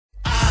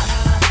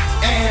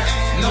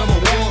number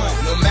one.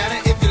 No matter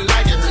if you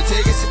like it or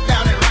take it, sit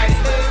down and write it.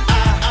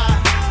 I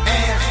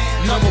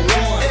am number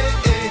one.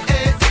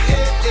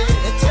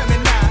 Tell me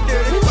now,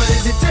 what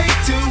does it take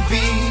to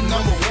be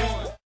number one?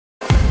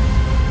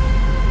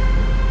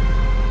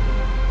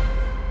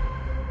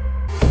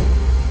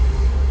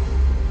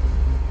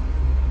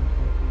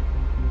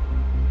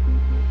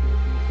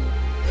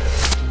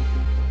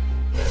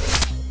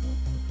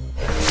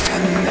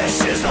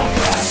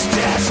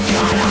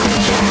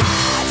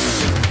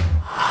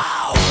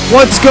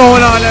 What's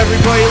going on,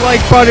 everybody?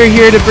 Like Butter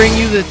here to bring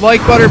you the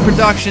Like Butter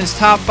Productions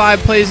top 5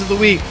 plays of the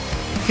week.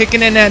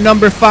 Kicking in at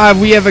number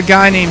 5, we have a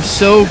guy named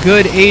So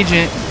Good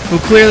Agent who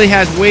clearly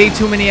has way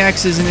too many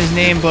X's in his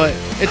name, but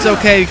it's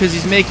okay because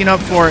he's making up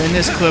for it in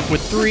this clip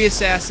with 3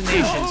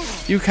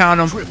 assassinations. You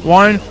count them.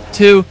 1,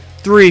 2,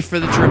 3 for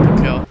the triple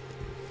kill.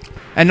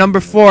 At number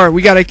 4,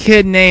 we got a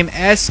kid named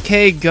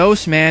SK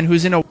Ghostman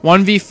who's in a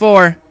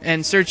 1v4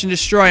 and search and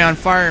destroy on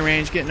firing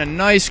range, getting a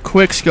nice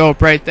quick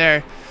scope right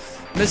there.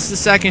 Missed the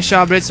second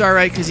shot, but it's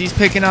alright because he's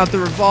picking out the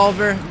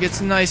revolver, gets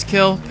a nice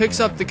kill, picks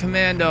up the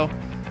commando.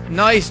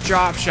 Nice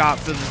drop shot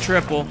for the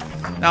triple.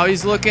 Now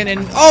he's looking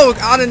and, oh,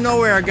 out of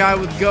nowhere, a guy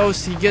with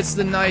Ghost. He gets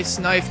the nice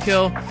knife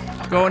kill,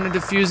 going to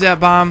defuse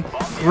that bomb.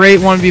 Great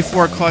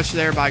 1v4 clutch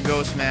there by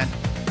Ghostman.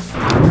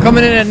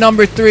 Coming in at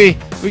number 3,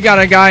 we got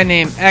a guy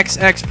named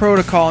XX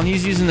Protocol, and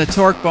he's using the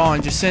torque ball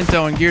in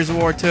Jacinto in Gears of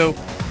War 2.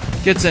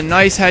 Gets a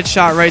nice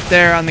headshot right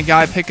there on the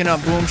guy picking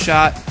up boom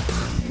shot.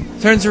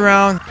 Turns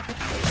around.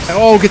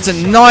 Oh, gets a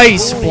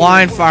nice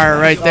blind fire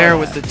right there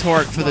with the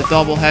torque for the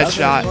double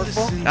headshot.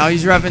 Now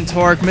he's revving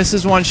torque,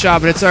 misses one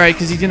shot, but it's alright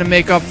because he's going to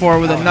make up for it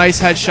with a nice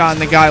headshot,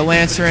 and the guy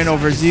Lancer in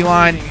over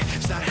Z-line.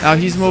 Now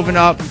he's moving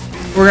up.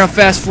 We're going to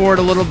fast forward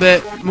a little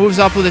bit. Moves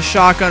up with a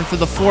shotgun for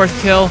the 4th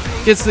kill.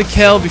 Gets the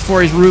kill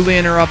before he's rudely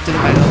interrupted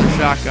by another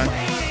shotgun.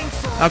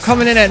 Now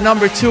coming in at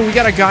number 2, we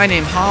got a guy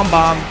named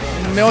Hombomb.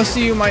 Most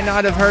of you might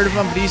not have heard of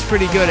him, but he's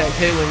pretty good at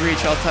Halo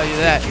Reach, I'll tell you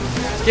that.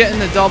 He's getting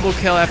the double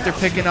kill after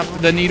picking up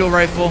the needle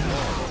rifle.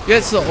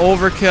 Gets the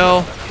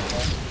overkill.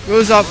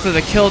 Goes up for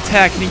the kill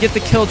tech. Can he get the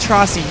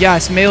Killtrocity?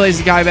 Yes. Melee's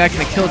the guy back in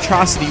the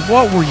Killtrocity.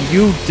 What were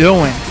you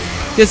doing?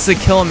 Gets the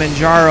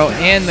Kilimanjaro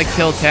and the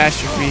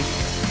Killtastrophe.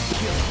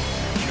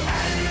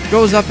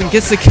 Goes up and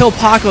gets the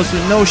Killpocalypse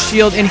with no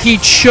shield, and he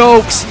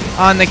chokes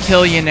on the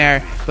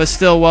Killionaire, but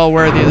still well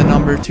worthy of the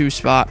number 2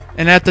 spot.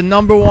 And at the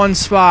number 1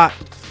 spot,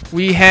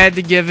 we had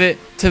to give it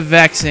to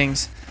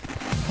Vexings,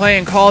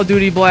 playing Call of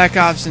Duty Black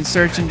Ops and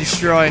Search and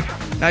Destroy.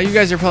 Now you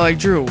guys are probably like,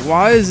 Drew,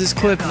 why is this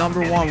clip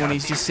number 1 when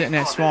he's just sitting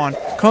at spawn?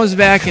 Comes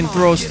back and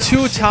throws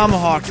 2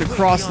 tomahawks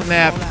across the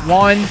map.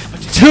 1,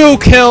 2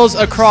 kills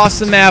across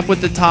the map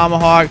with the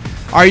tomahawk.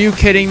 Are you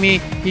kidding me?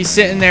 He's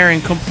sitting there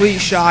in complete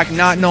shock,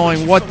 not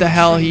knowing what the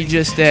hell he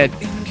just did.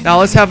 Now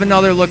let's have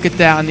another look at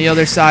that on the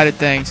other side of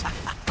things.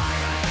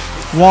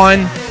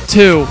 1,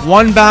 2.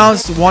 1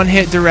 bounced, 1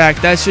 hit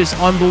direct. That's just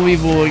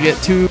unbelievable to get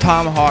 2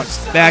 tomahawks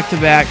back to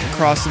back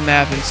across the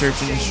map and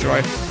search and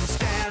destroy.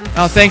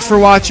 Now thanks for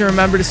watching.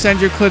 Remember to send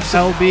your clips to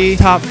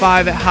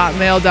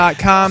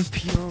lbtop5@hotmail.com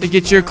to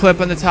get your clip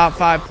on the top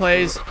 5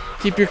 plays.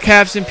 Keep your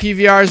caps and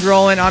PVRs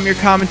rolling. I'm your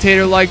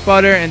commentator, Like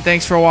Butter, and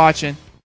thanks for watching.